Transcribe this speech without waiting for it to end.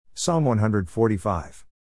Psalm 145.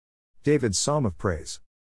 David's Psalm of Praise.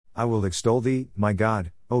 I will extol thee, my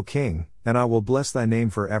God, O King, and I will bless thy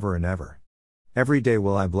name for ever and ever. Every day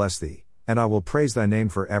will I bless thee, and I will praise thy name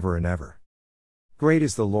for ever and ever. Great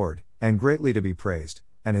is the Lord, and greatly to be praised,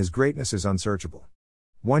 and his greatness is unsearchable.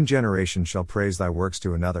 One generation shall praise thy works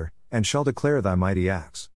to another, and shall declare thy mighty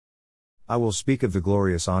acts. I will speak of the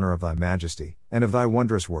glorious honor of thy majesty, and of thy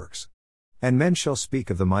wondrous works. And men shall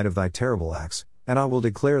speak of the might of thy terrible acts, and I will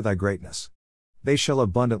declare thy greatness. They shall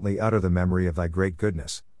abundantly utter the memory of thy great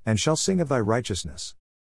goodness, and shall sing of thy righteousness.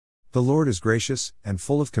 The Lord is gracious, and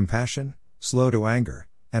full of compassion, slow to anger,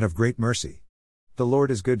 and of great mercy. The Lord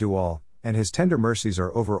is good to all, and his tender mercies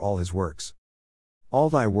are over all his works. All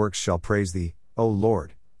thy works shall praise thee, O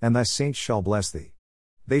Lord, and thy saints shall bless thee.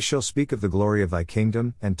 They shall speak of the glory of thy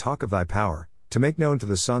kingdom, and talk of thy power, to make known to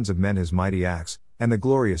the sons of men his mighty acts, and the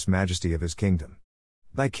glorious majesty of his kingdom.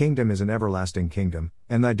 Thy kingdom is an everlasting kingdom,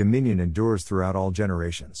 and thy dominion endures throughout all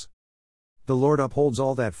generations. The Lord upholds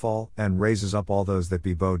all that fall, and raises up all those that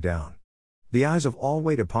be bowed down. The eyes of all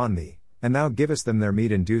wait upon thee, and thou givest them their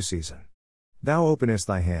meat in due season. Thou openest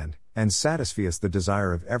thy hand, and satisfiest the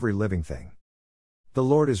desire of every living thing. The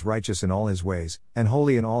Lord is righteous in all his ways, and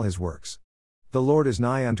holy in all his works. The Lord is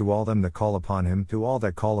nigh unto all them that call upon him, to all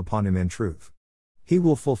that call upon him in truth. He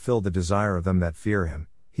will fulfill the desire of them that fear him.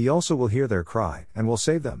 He also will hear their cry, and will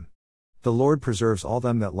save them. The Lord preserves all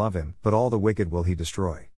them that love him, but all the wicked will he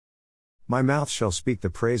destroy. My mouth shall speak the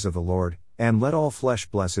praise of the Lord, and let all flesh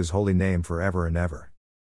bless his holy name for ever and ever.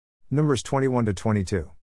 Numbers 21-22.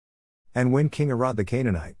 And when King Arad the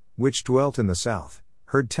Canaanite, which dwelt in the south,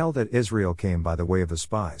 heard tell that Israel came by the way of the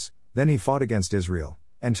spies, then he fought against Israel,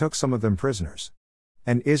 and took some of them prisoners.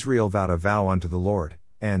 And Israel vowed a vow unto the Lord,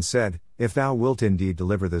 and said, If thou wilt indeed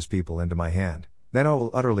deliver this people into my hand, then I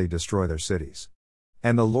will utterly destroy their cities.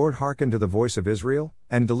 And the Lord hearkened to the voice of Israel,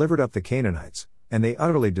 and delivered up the Canaanites, and they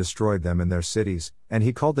utterly destroyed them and their cities, and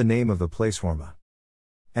he called the name of the place Hormah.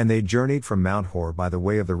 And they journeyed from Mount Hor by the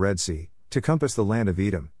way of the Red Sea, to compass the land of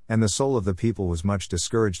Edom, and the soul of the people was much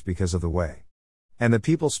discouraged because of the way. And the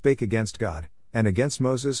people spake against God, and against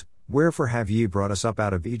Moses, Wherefore have ye brought us up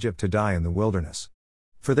out of Egypt to die in the wilderness?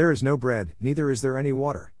 For there is no bread, neither is there any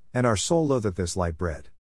water, and our soul loatheth this light bread.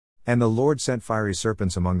 And the Lord sent fiery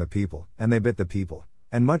serpents among the people, and they bit the people,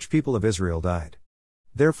 and much people of Israel died.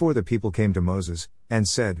 Therefore the people came to Moses, and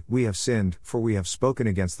said, We have sinned, for we have spoken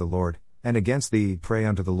against the Lord, and against thee. Pray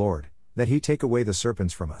unto the Lord, that he take away the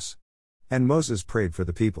serpents from us. And Moses prayed for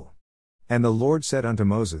the people. And the Lord said unto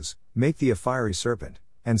Moses, Make thee a fiery serpent,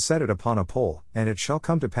 and set it upon a pole, and it shall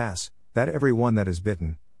come to pass, that every one that is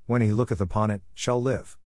bitten, when he looketh upon it, shall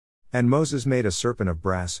live. And Moses made a serpent of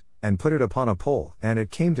brass, and put it upon a pole, and it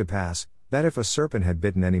came to pass, that if a serpent had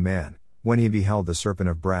bitten any man, when he beheld the serpent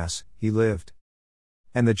of brass, he lived.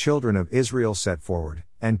 And the children of Israel set forward,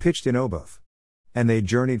 and pitched in Oboth. And they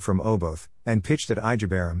journeyed from Oboth, and pitched at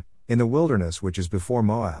Ijebarim, in the wilderness which is before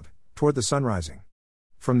Moab, toward the sunrising.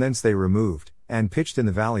 From thence they removed, and pitched in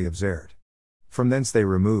the valley of Zerd. From thence they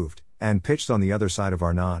removed, and pitched on the other side of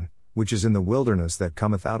Arnon, which is in the wilderness that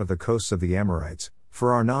cometh out of the coasts of the Amorites,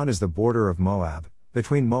 for Arnon is the border of Moab,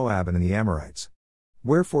 between Moab and the Amorites.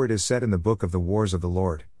 Wherefore it is said in the book of the wars of the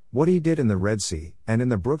Lord, what he did in the Red Sea, and in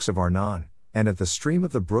the brooks of Arnon, and at the stream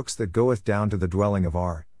of the brooks that goeth down to the dwelling of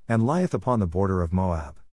Ar, and lieth upon the border of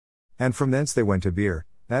Moab. And from thence they went to Beer,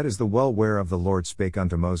 that is the well whereof the Lord spake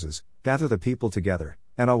unto Moses, Gather the people together,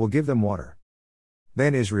 and I will give them water.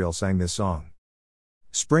 Then Israel sang this song.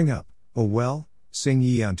 Spring up, O well, sing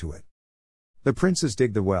ye unto it. The princes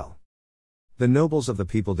digged the well. The nobles of the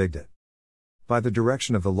people digged it. By the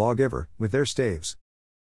direction of the lawgiver, with their staves.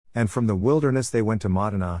 And from the wilderness they went to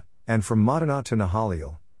Madonah, and from Madonah to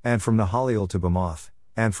Nahaliel, and from Nahaliel to Bamoth,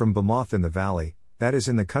 and from Bamoth in the valley, that is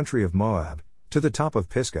in the country of Moab, to the top of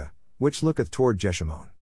Pisgah, which looketh toward Jeshimon.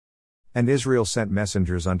 And Israel sent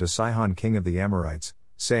messengers unto Sihon king of the Amorites,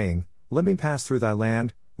 saying, Let me pass through thy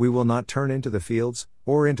land, we will not turn into the fields,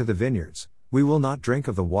 or into the vineyards, we will not drink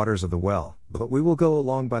of the waters of the well, but we will go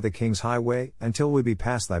along by the king's highway, until we be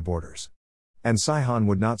past thy borders. And Sihon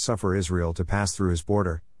would not suffer Israel to pass through his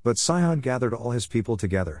border, but Sihon gathered all his people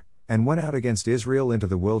together, and went out against Israel into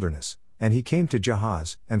the wilderness, and he came to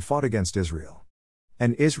Jahaz, and fought against Israel.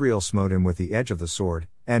 And Israel smote him with the edge of the sword,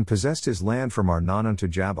 and possessed his land from Arnon unto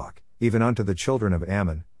Jabbok, even unto the children of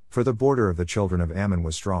Ammon, for the border of the children of Ammon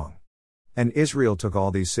was strong. And Israel took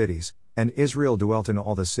all these cities, and Israel dwelt in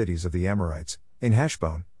all the cities of the Amorites, in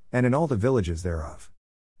Heshbon, and in all the villages thereof.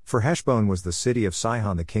 For Heshbon was the city of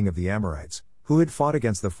Sihon the king of the Amorites, who had fought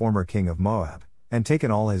against the former king of Moab, and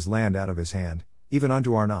taken all his land out of his hand, even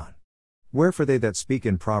unto Arnon. Wherefore they that speak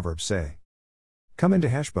in Proverbs say, Come into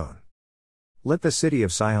Heshbon. Let the city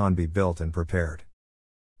of Sihon be built and prepared.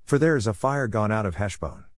 For there is a fire gone out of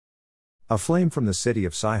Heshbon, a flame from the city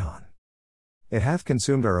of Sihon. It hath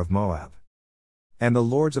consumed Ar of Moab, and the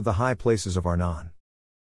lords of the high places of Arnon.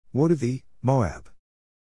 Woe to thee, Moab!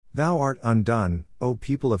 Thou art undone, O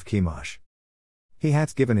people of Chemosh. He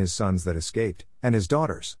hath given his sons that escaped, and his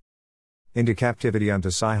daughters, into captivity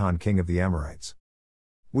unto Sihon king of the Amorites.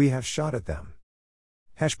 We have shot at them.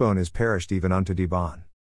 Heshbon is perished even unto Dibon.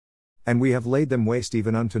 And we have laid them waste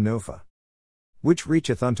even unto Nophah, which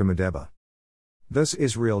reacheth unto Medeba. Thus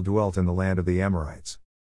Israel dwelt in the land of the Amorites.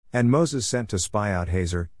 And Moses sent to spy out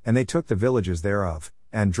Hazor, and they took the villages thereof,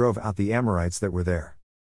 and drove out the Amorites that were there.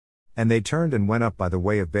 And they turned and went up by the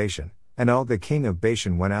way of Bashan, and Og the king of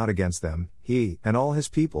Bashan went out against them, he, and all his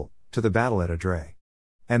people, to the battle at Edrei.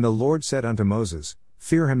 And the Lord said unto Moses,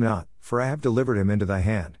 Fear him not, for I have delivered him into thy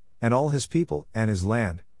hand, and all his people, and his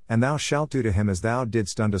land, and thou shalt do to him as thou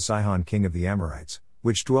didst unto Sihon king of the Amorites,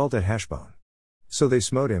 which dwelt at Heshbon. So they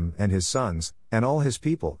smote him, and his sons, and all his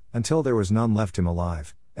people, until there was none left him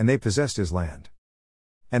alive, and they possessed his land.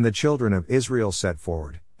 And the children of Israel set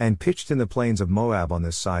forward, and pitched in the plains of Moab on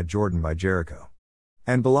this side Jordan by Jericho.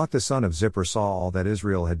 And Balak the son of Zippor saw all that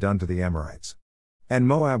Israel had done to the Amorites. And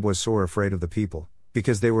Moab was sore afraid of the people,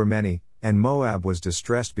 because they were many, and Moab was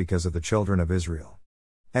distressed because of the children of Israel.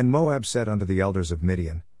 And Moab said unto the elders of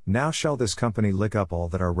Midian, Now shall this company lick up all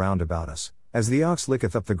that are round about us, as the ox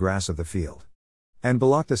licketh up the grass of the field. And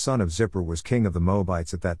Balak the son of Zippor was king of the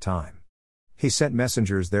Moabites at that time. He sent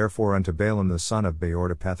messengers therefore unto Balaam the son of Beor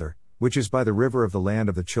to Pethor, which is by the river of the land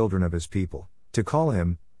of the children of his people, to call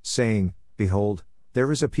him, saying, Behold,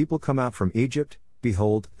 there is a people come out from Egypt,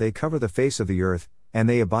 behold, they cover the face of the earth, and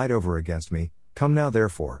they abide over against me. Come now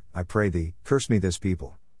therefore, I pray thee, curse me this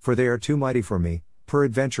people, for they are too mighty for me,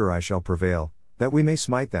 peradventure I shall prevail, that we may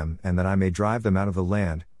smite them, and that I may drive them out of the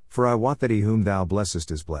land, for I wot that he whom thou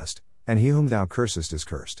blessest is blessed, and he whom thou cursest is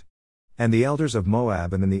cursed. And the elders of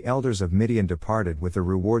Moab and the elders of Midian departed with the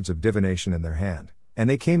rewards of divination in their hand, and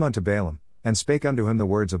they came unto Balaam, and spake unto him the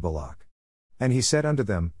words of Balak. And he said unto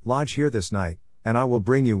them, Lodge here this night, and I will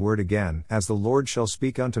bring you word again, as the Lord shall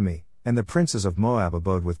speak unto me. And the princes of Moab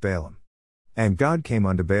abode with Balaam. And God came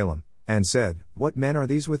unto Balaam, and said, What men are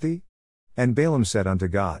these with thee? And Balaam said unto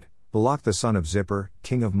God, Balak the son of Zippor,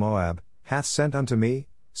 king of Moab, hath sent unto me,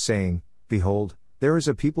 saying, Behold, there is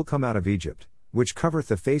a people come out of Egypt, which covereth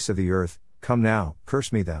the face of the earth. Come now,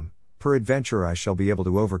 curse me them, peradventure I shall be able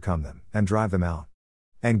to overcome them, and drive them out.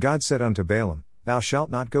 And God said unto Balaam, Thou shalt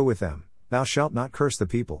not go with them, thou shalt not curse the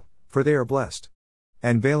people, for they are blessed.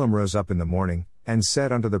 And Balaam rose up in the morning, and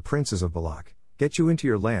said unto the princes of Balak, Get you into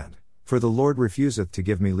your land, for the Lord refuseth to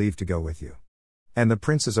give me leave to go with you. And the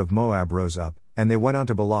princes of Moab rose up, and they went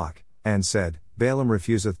unto Balak, and said, Balaam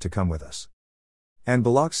refuseth to come with us. And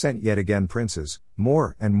Balak sent yet again princes,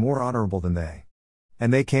 more and more honorable than they.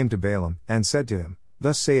 And they came to Balaam, and said to him,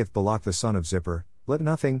 Thus saith Balak the son of Zippor, Let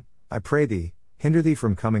nothing, I pray thee, hinder thee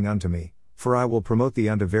from coming unto me, for I will promote thee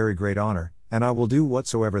unto very great honor, and I will do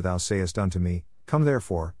whatsoever thou sayest unto me. Come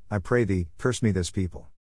therefore, I pray thee, curse me this people.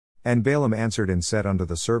 And Balaam answered and said unto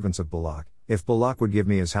the servants of Balak, If Balak would give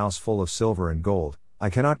me his house full of silver and gold,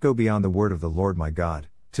 I cannot go beyond the word of the Lord my God,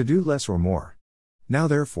 to do less or more. Now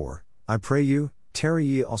therefore, I pray you, tarry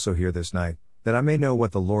ye also here this night, that I may know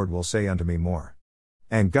what the Lord will say unto me more.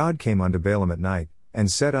 And God came unto Balaam at night,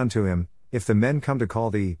 and said unto him, If the men come to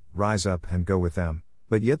call thee, rise up and go with them,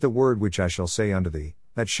 but yet the word which I shall say unto thee,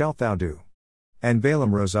 that shalt thou do. And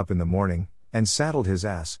Balaam rose up in the morning, and saddled his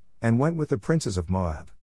ass, and went with the princes of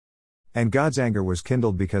Moab. And God's anger was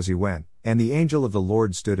kindled because he went, and the angel of the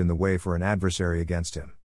Lord stood in the way for an adversary against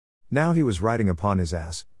him. Now he was riding upon his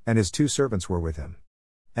ass, and his 2 servants were with him.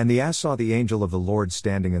 And the ass saw the angel of the Lord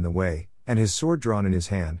standing in the way, and his sword drawn in his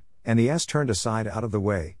hand, and the ass turned aside out of the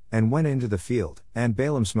way, and went into the field, and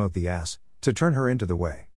Balaam smote the ass, to turn her into the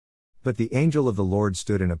way. But the angel of the Lord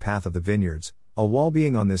stood in a path of the vineyards, a wall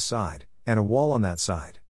being on this side, and a wall on that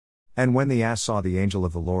side. And when the ass saw the angel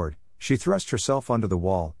of the Lord, she thrust herself under the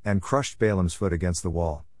wall, and crushed Balaam's foot against the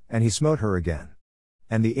wall, and he smote her again.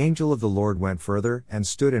 And the angel of the Lord went further, and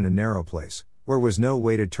stood in a narrow place, where was no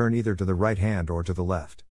way to turn either to the right hand or to the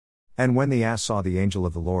left. And when the ass saw the angel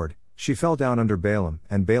of the Lord, she fell down under Balaam,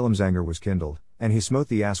 and Balaam's anger was kindled, and he smote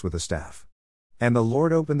the ass with a staff. And the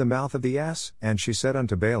Lord opened the mouth of the ass, and she said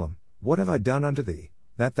unto Balaam, What have I done unto thee,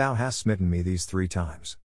 that thou hast smitten me these 3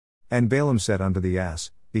 times? And Balaam said unto the ass,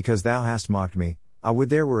 Because thou hast mocked me, I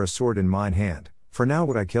would there were a sword in mine hand, for now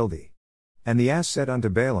would I kill thee. And the ass said unto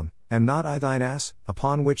Balaam, Am not I thine ass,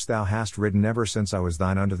 upon which thou hast ridden ever since I was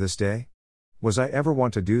thine unto this day? Was I ever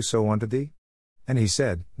wont to do so unto thee? And he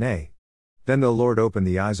said, Nay. Then the Lord opened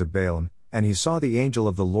the eyes of Balaam, and he saw the angel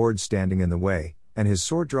of the Lord standing in the way, and his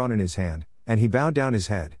sword drawn in his hand, and he bowed down his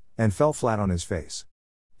head, and fell flat on his face.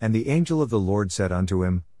 And the angel of the Lord said unto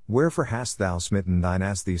him, Wherefore hast thou smitten thine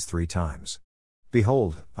ass these 3 times?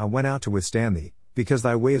 Behold, I went out to withstand thee, because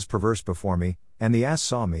thy way is perverse before me, and the ass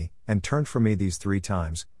saw me, and turned from me these 3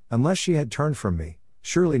 times, unless she had turned from me,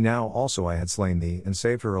 surely now also I had slain thee, and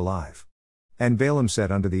saved her alive. And Balaam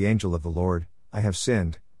said unto the angel of the Lord, I have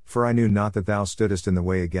sinned, for I knew not that thou stoodest in the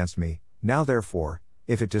way against me. Now therefore,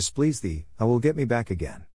 if it displease thee, I will get me back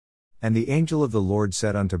again. And the angel of the Lord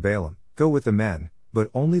said unto Balaam, Go with the men,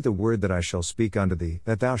 but only the word that I shall speak unto thee,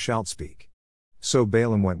 that thou shalt speak. So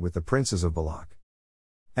Balaam went with the princes of Balak.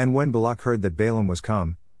 And when Balak heard that Balaam was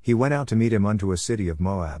come, he went out to meet him unto a city of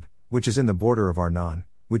Moab, which is in the border of Arnon,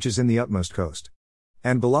 which is in the utmost coast.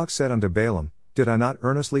 And Balak said unto Balaam, Did I not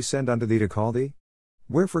earnestly send unto thee to call thee?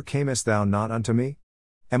 Wherefore camest thou not unto me?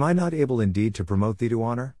 Am I not able indeed to promote thee to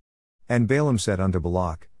honor? And Balaam said unto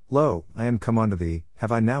Balak, Lo, I am come unto thee, have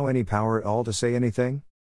I now any power at all to say anything?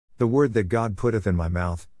 The word that God putteth in my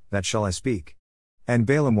mouth, that shall I speak. And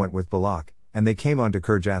Balaam went with Balak, and they came unto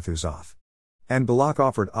Kirjathhuzoth. And Balak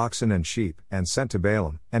offered oxen and sheep, and sent to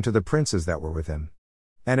Balaam, and to the princes that were with him.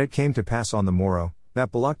 And it came to pass on the morrow,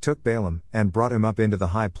 that Balak took Balaam, and brought him up into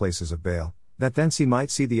the high places of Baal, that thence he might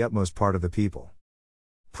see the utmost part of the people.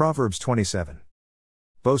 Proverbs 27.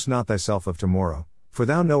 Boast not thyself of tomorrow, for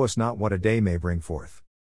thou knowest not what a day may bring forth.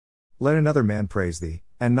 Let another man praise thee,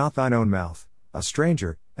 and not thine own mouth, a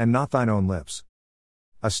stranger, and not thine own lips.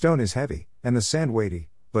 A stone is heavy, and the sand weighty,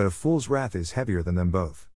 but a fool's wrath is heavier than them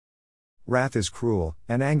both. Wrath is cruel,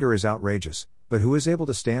 and anger is outrageous, but who is able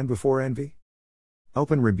to stand before envy?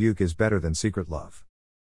 Open rebuke is better than secret love.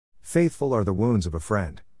 Faithful are the wounds of a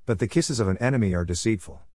friend, but the kisses of an enemy are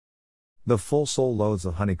deceitful. The full soul loathes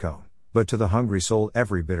the honeycomb, but to the hungry soul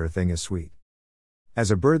every bitter thing is sweet.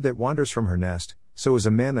 As a bird that wanders from her nest, so is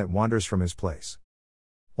a man that wanders from his place.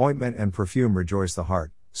 Ointment and perfume rejoice the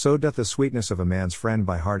heart, so doth the sweetness of a man's friend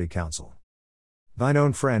by hearty counsel. Thine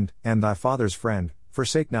own friend, and thy father's friend,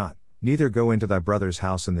 forsake not, neither go into thy brother's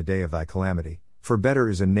house in the day of thy calamity, for better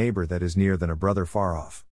is a neighbor that is near than a brother far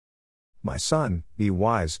off. My son, be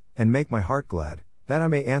wise, and make my heart glad, that I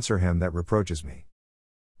may answer him that reproaches me.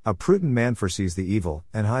 A prudent man foresees the evil,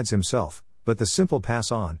 and hides himself, but the simple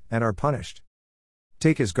pass on, and are punished.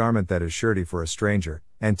 Take his garment that is surety for a stranger,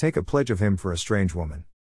 and take a pledge of him for a strange woman.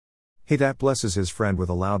 He that blesses his friend with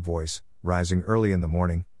a loud voice, rising early in the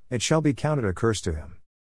morning, it shall be counted a curse to him.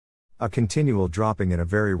 A continual dropping in a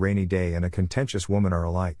very rainy day and a contentious woman are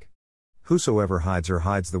alike. Whosoever hides her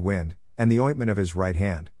hides the wind, and the ointment of his right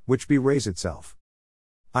hand, which bewrays itself.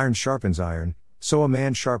 Iron sharpens iron, so a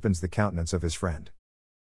man sharpens the countenance of his friend.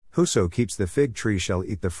 Whoso keeps the fig tree shall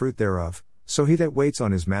eat the fruit thereof, so he that waits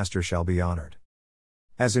on his master shall be honored.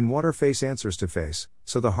 As in water face answers to face,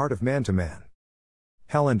 so the heart of man to man.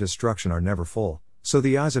 Hell and destruction are never full, so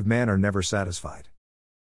the eyes of man are never satisfied.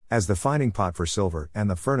 As the fining pot for silver and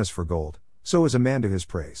the furnace for gold, so is a man to his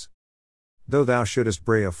praise. Though thou shouldest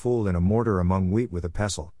bray a fool in a mortar among wheat with a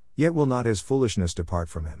pestle, yet will not his foolishness depart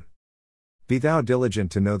from him. Be thou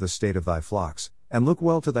diligent to know the state of thy flocks, and look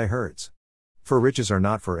well to thy herds. For riches are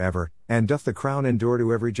not for ever, and doth the crown endure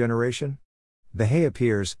to every generation? The hay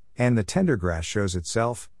appears, and the tender grass shows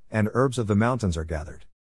itself, and herbs of the mountains are gathered.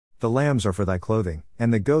 The lambs are for thy clothing,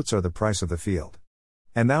 and the goats are the price of the field.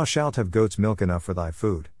 And thou shalt have goats' milk enough for thy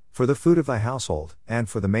food, for the food of thy household, and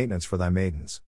for the maintenance for thy maidens.